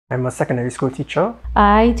I'm a secondary school teacher.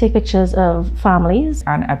 I take pictures of families.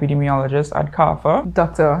 An epidemiologist at CARFA.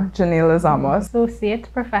 Dr. Janela Zamos.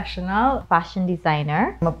 Associate professional. Fashion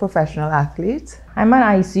designer. I'm a professional athlete. I'm an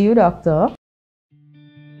ICU doctor.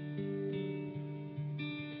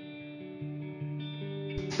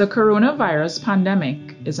 The coronavirus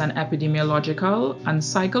pandemic is an epidemiological and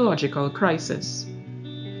psychological crisis.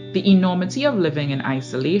 The enormity of living in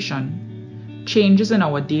isolation, changes in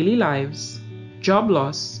our daily lives, job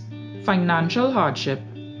loss, financial hardship,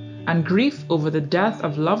 and grief over the death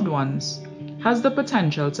of loved ones has the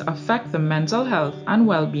potential to affect the mental health and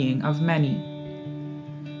well-being of many.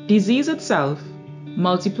 Disease itself,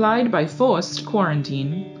 multiplied by forced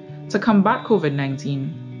quarantine to combat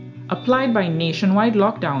COVID-19, applied by nationwide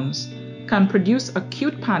lockdowns, can produce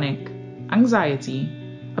acute panic, anxiety,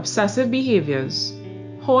 obsessive behaviors,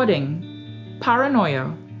 hoarding,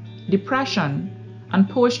 paranoia, depression, and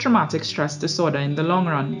post-traumatic stress disorder in the long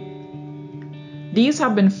run. These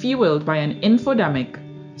have been fueled by an infodemic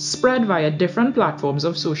spread via different platforms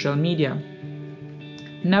of social media.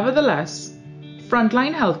 Nevertheless,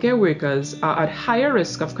 frontline healthcare workers are at higher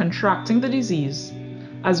risk of contracting the disease,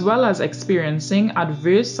 as well as experiencing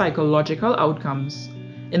adverse psychological outcomes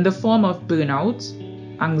in the form of burnout,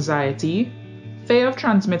 anxiety, fear of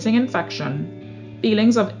transmitting infection,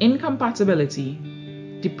 feelings of incompatibility,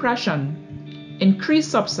 depression, increased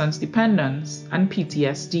substance dependence, and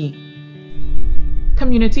PTSD.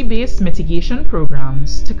 Community-based mitigation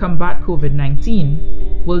programs to combat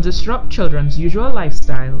COVID-19 will disrupt children's usual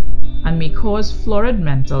lifestyle and may cause florid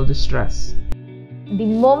mental distress. The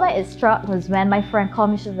moment it struck was when my friend called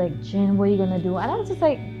me. She was like, "Jen, what are you gonna do?" And I was just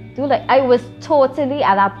like, dude, I was totally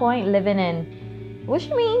at that point living in, what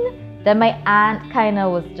you mean? Then my aunt kind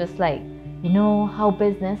of was just like, how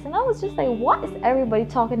business? And I was just like, what is everybody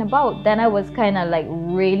talking about? Then I was kind of like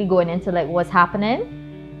really going into like what's happening.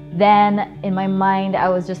 Then in my mind, I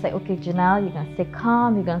was just like, okay, Janelle, you're gonna stay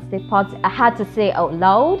calm, you're gonna stay positive. I had to say out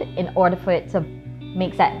loud in order for it to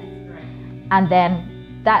make sense. And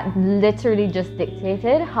then that literally just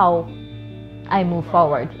dictated how I move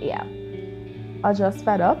forward. Yeah. I'm just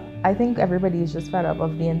fed up. I think everybody is just fed up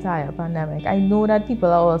of the entire pandemic. I know that people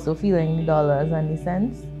are also feeling the dollars and the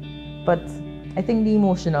cents, but I think the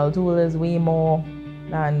emotional toll is way more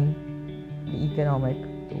than the economic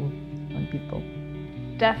toll on people.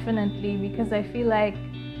 Definitely, because I feel like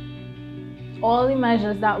all the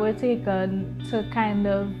measures that were taken to kind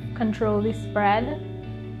of control the spread,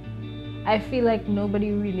 I feel like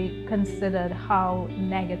nobody really considered how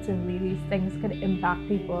negatively these things could impact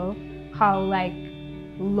people, how like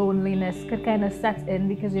loneliness could kind of set in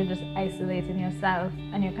because you're just isolating yourself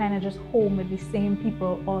and you're kind of just home with the same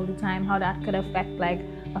people all the time, how that could affect like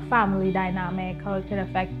a family dynamic, how it could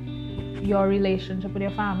affect your relationship with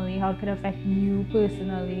your family, how it could affect you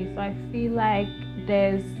personally. So I feel like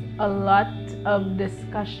there's a lot of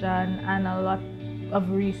discussion and a lot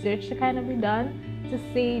of research to kind of be done to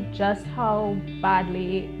see just how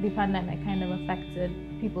badly the pandemic kind of affected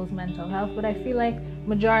people's mental health. But I feel like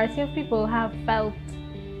majority of people have felt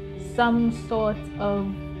some sort of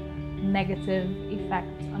negative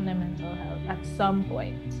effect on their mental health at some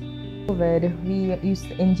point. COVID, we used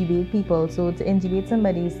to intubate people. So to intubate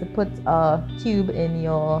somebody is to put a tube in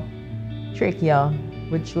your trachea,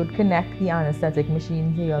 which would connect the anesthetic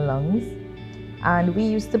machine to your lungs. And we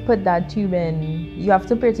used to put that tube in. You have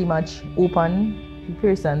to pretty much open the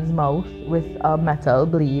person's mouth with a metal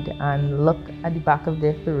blade and look at the back of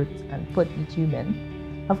their throat and put the tube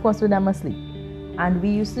in. Of course, with them asleep. And we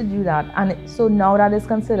used to do that. And so now that is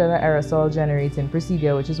considered an aerosol generating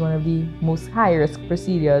procedure, which is one of the most high risk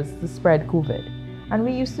procedures to spread COVID. And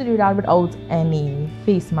we used to do that without any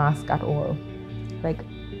face mask at all. Like,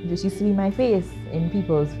 this used to be my face in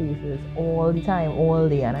people's faces all the time, all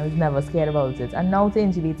day, and I was never scared about it. And now to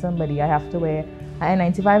intubate somebody, I have to wear an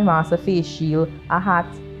N95 mask, a face shield, a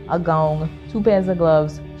hat, a gown, 2 pairs of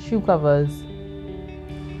gloves, shoe covers,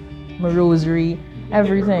 my rosary,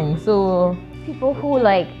 everything. So people who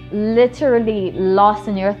like literally lost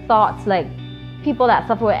in your thoughts, like people that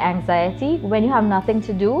suffer with anxiety, when you have nothing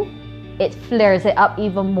to do, it flares it up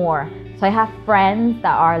even more. So I have friends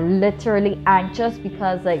that are literally anxious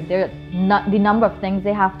because like they're not, the number of things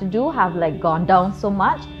they have to do have like gone down so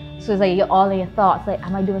much. So it's like you're all in your thoughts, like,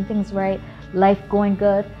 am I doing things right? Life going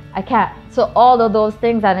good? I can't. So all of those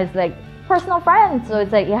things, and it's like personal friends. So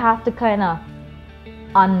it's like you have to kind of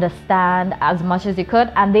understand as much as you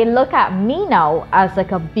could. And they look at me now as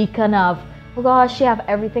like a beacon of, oh gosh, you have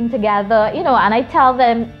everything together, and I tell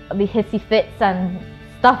them the hissy fits and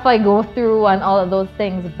stuff I go through and all of those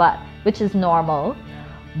things, but which is normal.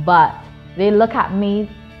 But they look at me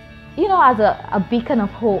as a beacon of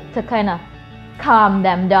hope to kind of calm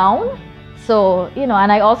them down. So,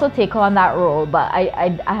 and I also take on that role, but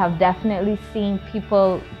I have definitely seen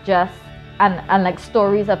people just, and like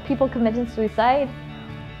stories of people committing suicide.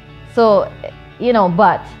 So,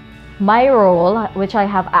 but my role, which I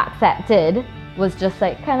have accepted, was just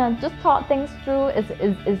like kind of just talk things through.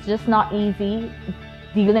 It's just not easy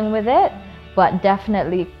dealing with it, but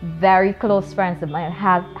definitely very close friends of mine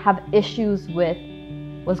have issues with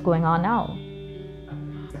what's going on now.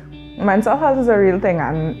 Mental health is a real thing,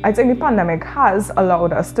 and I think the pandemic has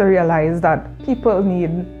allowed us to realize that people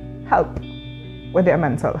need help with their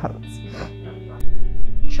mental health.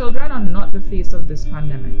 Children are not the face of this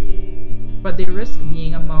pandemic, but they risk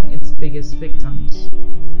being among its biggest victims.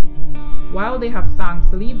 While they have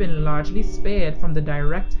thankfully been largely spared from the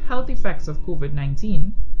direct health effects of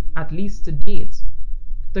COVID-19, at least to date,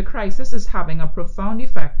 the crisis is having a profound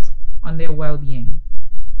effect on their well-being.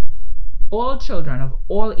 All children of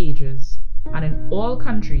all ages and in all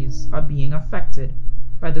countries are being affected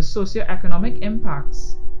by the socioeconomic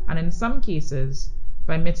impacts, and in some cases,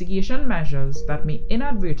 by mitigation measures that may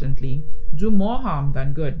inadvertently do more harm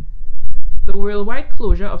than good. The worldwide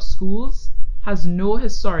closure of schools has no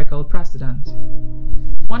historical precedent.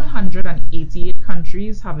 188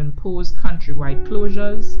 countries have imposed countrywide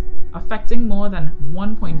closures, affecting more than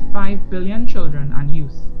 1.5 billion children and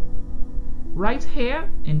youth. Right here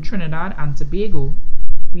in Trinidad and Tobago,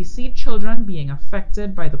 we see children being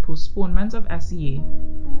affected by the postponement of SEA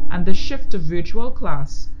and the shift to virtual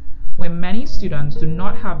class, where many students do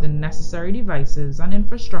not have the necessary devices and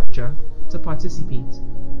infrastructure to participate.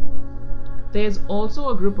 There is also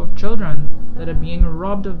a group of children that are being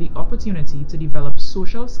robbed of the opportunity to develop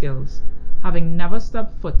social skills, having never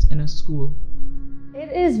stepped foot in a school.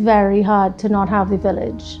 It is very hard to not have the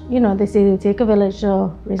village. They say they take a village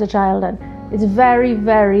to raise a child, and it's very,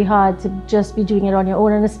 very hard to just be doing it on your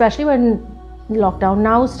own. And especially when lockdown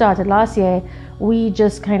now started last year, we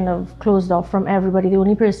just kind of closed off from everybody. The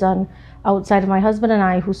only person outside of my husband and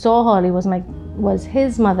I who saw Holly was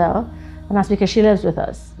his mother, and that's because she lives with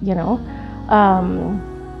us.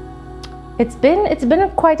 It's been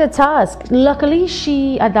quite a task. Luckily,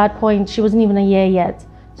 at that point, she wasn't even a year yet.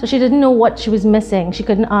 So she didn't know what she was missing. She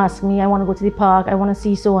couldn't ask me, I want to go to the park, I want to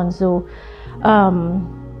see so-and-so.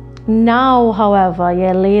 Now, however, a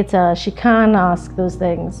year later, she can ask those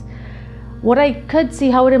things. What I could see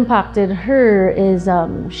how it impacted her is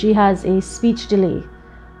she has a speech delay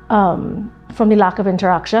from the lack of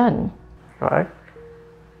interaction. Right.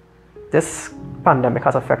 This pandemic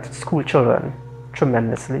has affected school children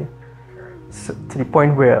tremendously, so, to the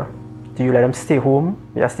point where, do you let them stay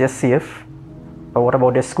home? Yes, they're safe. But what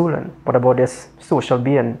about their schooling? What about their social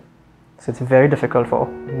being? So it's very difficult for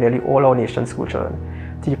nearly all our nation's school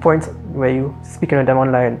children, to the point where you're speaking to them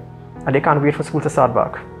online and they can't wait for school to start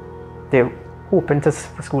back. They're hoping for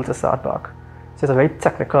school to start back. So it's a very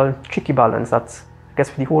technical, tricky balance that I guess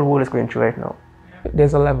the whole world is going through right now.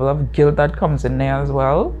 There's a level of guilt that comes in there as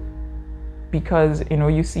well, because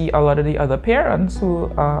you see a lot of the other parents who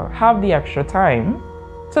have the extra time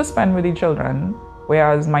to spend with the children,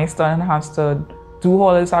 whereas my son has to do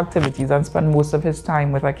all his activities and spend most of his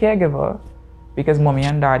time with a caregiver because mommy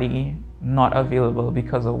and daddy not available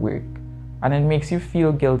because of work. And it makes you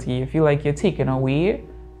feel guilty. You feel like you're taking away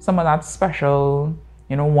some of that special,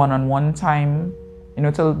 one-on-one time,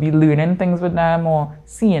 to be learning things with them, or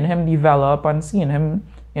seeing him develop and seeing him,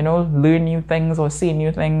 learn new things or say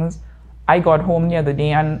new things. I got home the other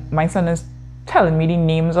day and my son is telling me the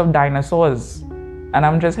names of dinosaurs. And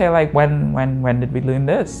I'm just here like, when did we learn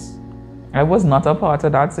this? I was not a part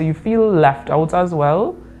of that. So you feel left out as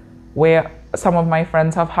well, where some of my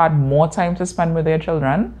friends have had more time to spend with their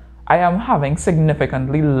children. I am having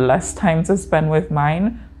significantly less time to spend with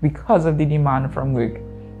mine because of the demand from work.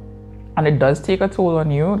 And it does take a toll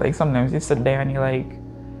on you. Like sometimes you sit there and you're like,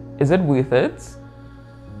 is it worth it?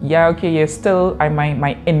 Yeah, okay, yeah, still,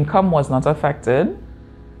 my income was not affected,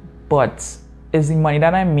 but is the money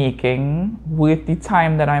that I'm making worth the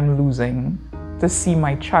time that I'm losing to see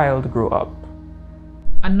my child grow up?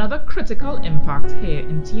 Another critical impact here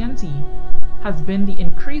in TNT has been the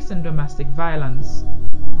increase in domestic violence.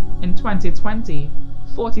 In 2020,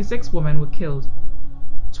 46 women were killed,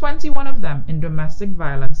 21 of them in domestic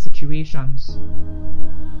violence situations.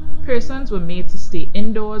 Persons were made to stay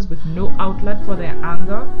indoors with no outlet for their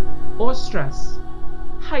anger or stress,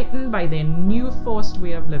 heightened by their new forced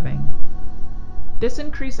way of living. This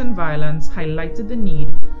increase in violence highlighted the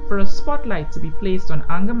need for a spotlight to be placed on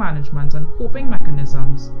anger management and coping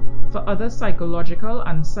mechanisms for other psychological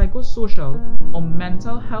and psychosocial or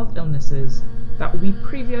mental health illnesses that we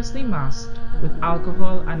previously masked with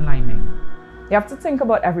alcohol and liming. You have to think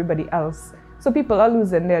about everybody else. So people are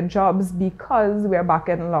losing their jobs because we're back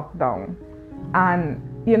in lockdown. And,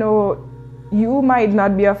 you know, you might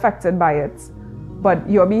not be affected by it, but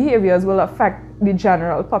your behaviors will affect the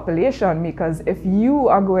general population, because if you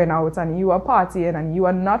are going out and you are partying and you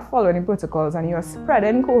are not following the protocols and you are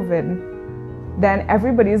spreading COVID, then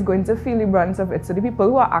everybody is going to feel the brunt of it. So the people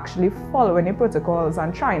who are actually following the protocols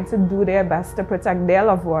and trying to do their best to protect their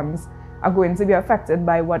loved ones are going to be affected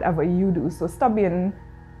by whatever you do. So stop being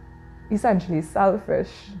essentially selfish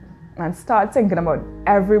and start thinking about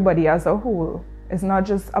everybody as a whole. It's not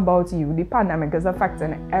just about you. The pandemic is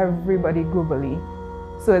affecting everybody globally.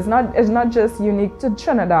 So it's not just unique to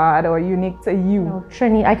Trinidad or unique to you. No,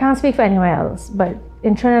 I can't speak for anywhere else, but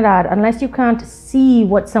in Trinidad, unless you can't see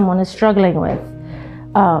what someone is struggling with,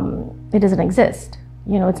 it doesn't exist.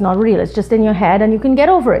 You know, it's not real. It's just in your head, and you can get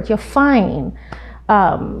over it. You're fine.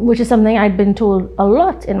 Which is something I'd been told a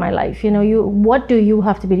lot in my life. You know, what do you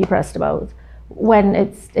have to be depressed about when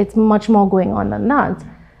it's much more going on than that?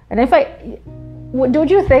 And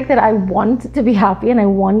don't you think that I want to be happy, and I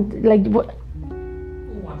want, like, what?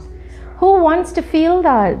 Who wants to feel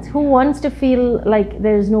that? Who wants to feel like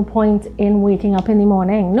there's no point in waking up in the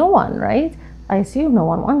morning? No one, right? I assume no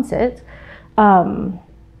one wants it.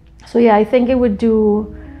 So yeah, I think it would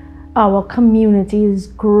do our communities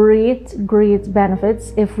great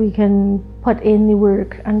benefits if we can put in the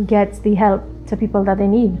work and get the help to people that they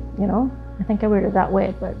need, you know? I think I worded it that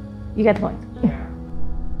way, but you get the point.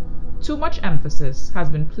 Too much emphasis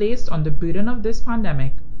has been placed on the burden of this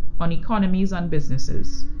pandemic on economies and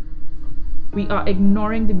businesses. We are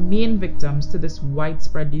ignoring the main victims to this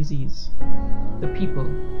widespread disease, the people.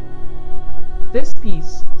 This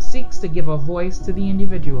piece seeks to give a voice to the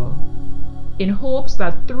individual, in hopes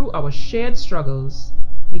that through our shared struggles,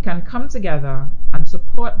 we can come together and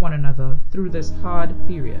support one another through this hard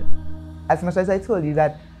period. As much as I told you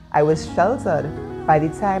that I was sheltered, by the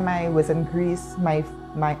time I was in Greece, my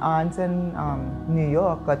aunt in New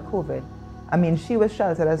York got COVID. I mean, she was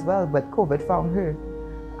sheltered as well, but COVID found her.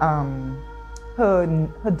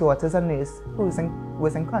 Her daughter's a nurse who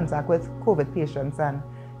was in contact with COVID patients, and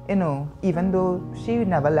you know, even though she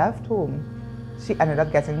never left home, she ended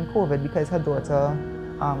up getting COVID because her daughter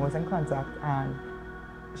was in contact, and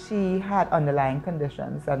she had underlying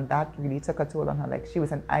conditions, and that really took a toll on her. Like, she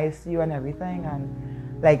was in ICU and everything,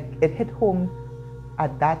 and like, it hit home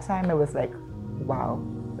at that time. It was like, wow.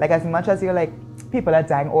 Like, as much as you're like, people are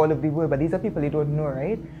dying all over the world, but these are people you don't know,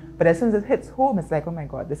 right? But as soon as it hits home, it's like, oh my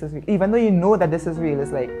God, this is real. Even though you know that this is real,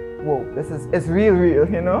 it's like, whoa, it's real,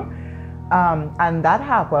 you know? And that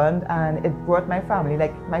happened, and it brought my family,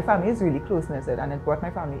 like, my family is really close-knit, and it brought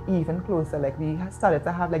my family even closer. Like, we started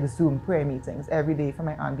to have like Zoom prayer meetings every day for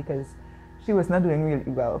my aunt because she was not doing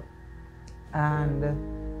really well.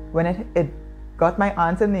 And when it got my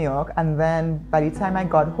aunt in New York, and then by the time I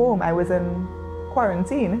got home, I was in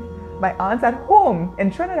quarantine. My aunt at home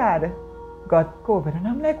in Trinidad got COVID, and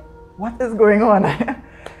I'm like, what is going on?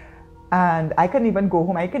 And I couldn't even go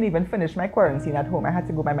home. I couldn't even finish my quarantine at home. I had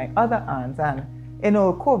to go by my other aunt, and you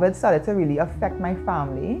know, COVID started to really affect my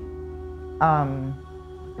family.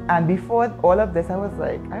 And before all of this, I was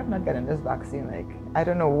like, I'm not getting this vaccine. Like, I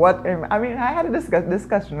don't know what. I mean, I had a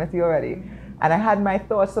discussion with you already, and I had my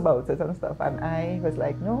thoughts about it and stuff. And I was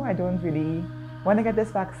like, no, I don't really want to get this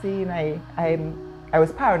vaccine. I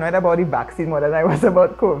was paranoid about the vaccine more than I was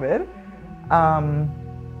about COVID.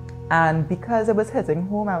 And because it was hitting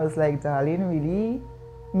home, I was like, darling, really,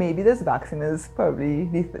 maybe this vaccine is probably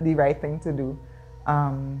the right thing to do.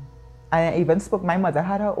 I even spoke, my mother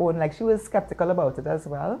had her own, like, she was skeptical about it as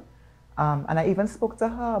well. And I even spoke to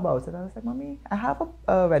her about it. I was like, Mommy, I have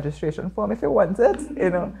a registration form if you want it, you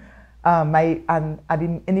know.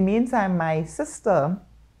 In the meantime, my sister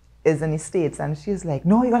is in the States, and she's like,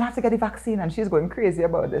 no, you're gonna have to get the vaccine, and she's going crazy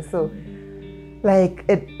about this. So, like,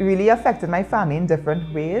 it really affected my family in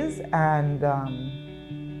different ways, and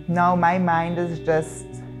now my mind is just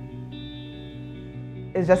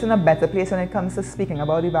in a better place when it comes to speaking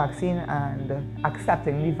about the vaccine and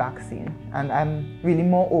accepting the vaccine. And I'm really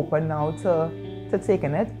more open now to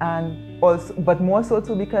taking it, and also, but more so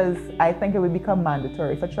too because I think it will become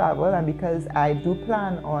mandatory for travel, and because I do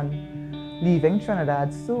plan on leaving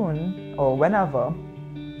Trinidad soon or whenever.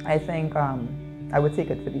 I think I would take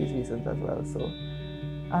it for these reasons as well. So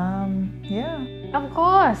yeah. Of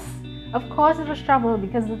course it was travel,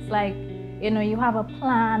 because it's like, you know, you have a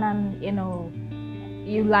plan, and you know,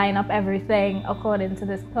 you line up everything according to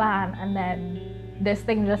this plan, and then this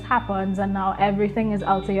thing just happens, and now everything is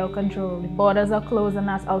out of your control. The borders are closed, and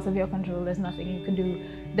that's out of your control. There's nothing you can do.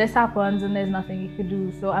 this happens and there's nothing you could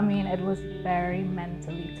do. So I mean, it was very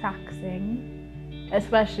mentally taxing,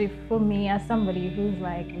 especially for me as somebody who's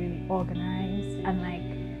like really organized and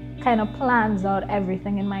like kind of plans out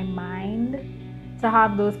everything in my mind. To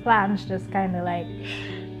have those plans just kind of like,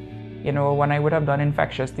 you know, when I would have done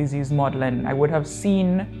infectious disease modeling, I would have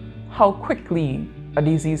seen how quickly a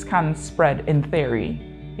disease can spread in theory,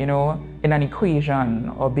 you know, in an equation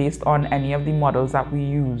or based on any of the models that we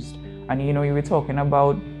used. And you know, you were talking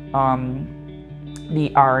about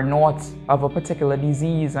the R naught of a particular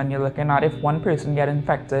disease, and you're looking at if one person get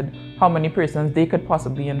infected, how many persons they could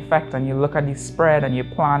possibly infect, and you look at the spread and you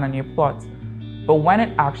plan and you plot. But when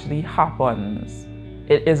it actually happens,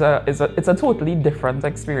 it's a totally different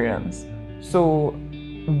experience. So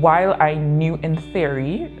while I knew in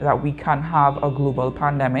theory that we can have a global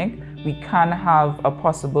pandemic, we can have a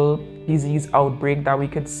possible disease outbreak that we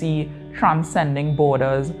could see transcending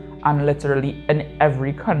borders and literally in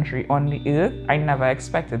every country on the earth, I never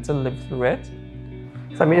expected to live through it.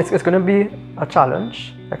 So I mean, it's going to be a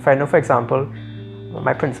challenge. Like I know, for example,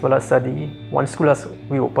 my principal has said one school has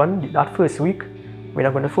reopened, that first week, we're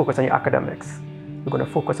not going to focus on your academics. We're going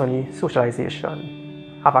to focus on your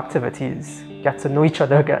socialization, have activities, get to know each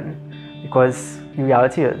other again. Because the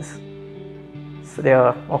reality is, so there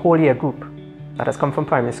are a whole year group that has come from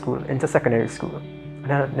primary school into secondary school,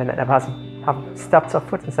 and then it have stepped a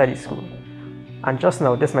foot inside the school. And just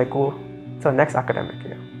now, this might go to the next academic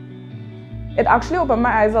year. It actually opened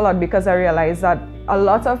my eyes a lot because I realized that a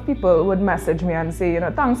lot of people would message me and say, you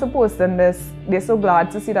know, thanks for posting this. They're so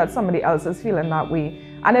glad to see that somebody else is feeling that way.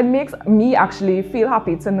 And it makes me actually feel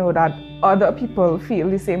happy to know that other people feel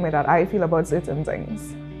the same way that I feel about certain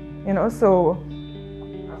things. You know, so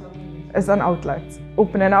it's an outlet.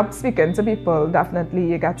 Opening up, speaking to people,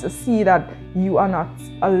 definitely you get to see that you are not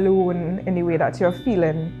alone in the way that you're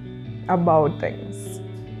feeling about things.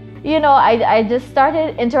 You know, I just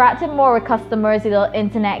started interacting more with customers, you know,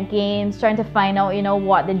 internet games, trying to find out, you know,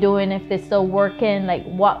 what they're doing, if they're still working, like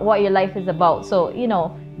what your life is about. So, you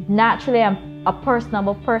know, naturally I'm a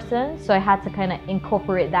personable person, so I had to kind of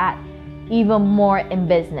incorporate that even more in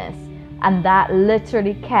business. And that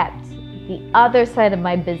literally kept the other side of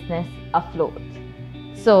my business afloat.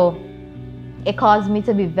 So it caused me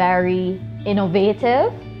to be very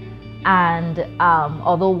innovative. And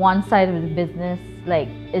although one side of the business like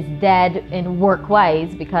is dead in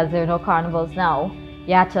work-wise because there are no carnivals now,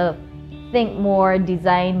 you had to think more,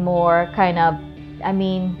 design more, kind of, I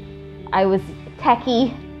mean, I was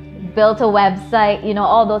techie, built a website, you know,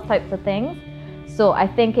 all those types of things. So I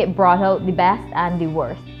think it brought out the best and the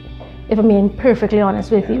worst. If I'm being perfectly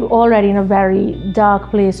honest with you, already in a very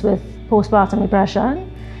dark place with postpartum depression.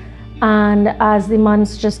 And as the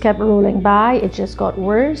months just kept rolling by, it just got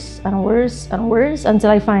worse and worse and worse until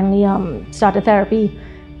I finally started therapy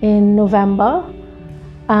in November.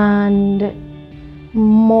 And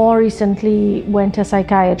more recently went to a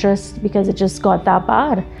psychiatrist because it just got that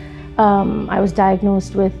bad. I was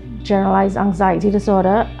diagnosed with generalized anxiety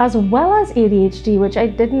disorder as well as ADHD, which I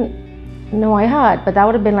didn't know I had, but that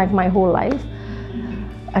would have been like my whole life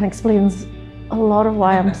and explains a lot of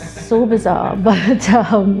why I'm so bizarre.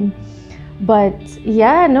 But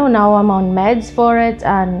yeah, no, now I'm on meds for it,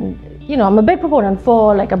 and you know, I'm a big proponent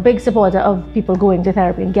for, like, a big supporter of people going to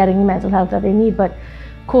therapy and getting the mental health that they need. But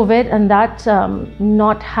COVID and that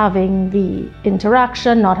not having the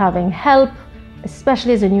interaction, not having help,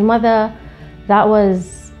 especially as a new mother, that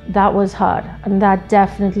was hard. And that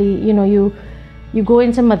definitely, you know, you go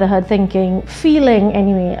into motherhood feeling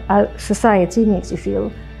anyway, society makes you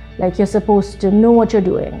feel like you're supposed to know what you're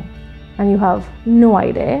doing, and you have no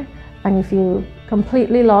idea. And you feel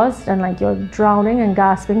completely lost and like you're drowning and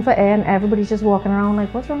gasping for air, and everybody's just walking around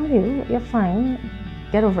like, what's wrong with you? You're fine,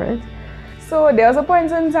 get over it. So there was a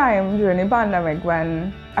point in time during the pandemic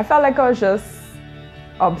when I felt like I was just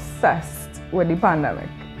obsessed with the pandemic.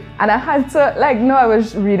 And I had to, like, no, I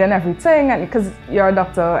was reading everything, and because you're a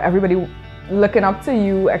doctor, everybody looking up to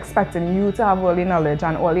you, expecting you to have all the knowledge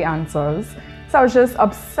and all the answers. So I was just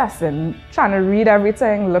obsessing, trying to read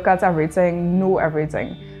everything, look at everything, know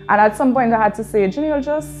everything. And at some point I had to say, Janelle,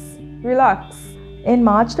 just relax. In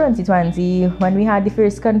March 2020, when we had the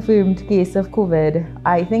first confirmed case of COVID,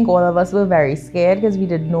 I think all of us were very scared because we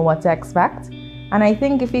didn't know what to expect. And I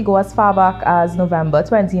think if we go as far back as November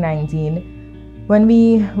 2019, when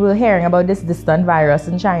we were hearing about this distant virus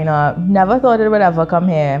in China, never thought it would ever come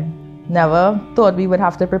here. Never thought we would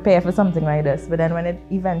have to prepare for something like this. But then when it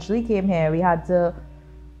eventually came here, we had to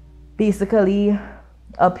basically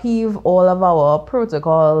upheave all of our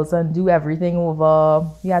protocols and do everything over.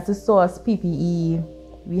 We had to source PPE,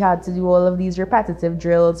 We had to do all of these repetitive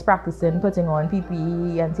drills, practicing putting on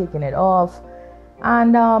PPE and taking it off.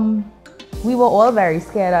 And we were all very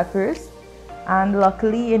scared at first. And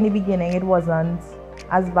luckily, in the beginning, it wasn't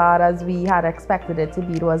as bad as we had expected it to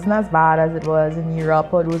be. It wasn't as bad as it was in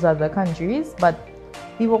Europe or those other countries, but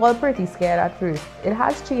we were all pretty scared at first. It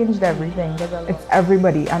has changed everything. It's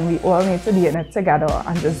everybody, and we all need to be in it together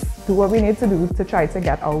and just do what we need to do to try to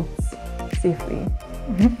get out safely.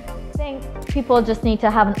 I think people just need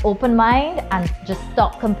to have an open mind and just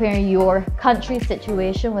stop comparing your country's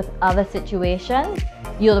situation with other situations.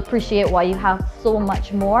 You'll appreciate why you have so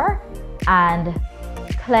much more, and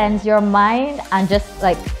cleanse your mind and just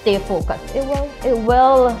like stay focused. It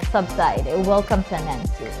will subside. It will come to an end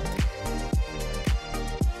soon.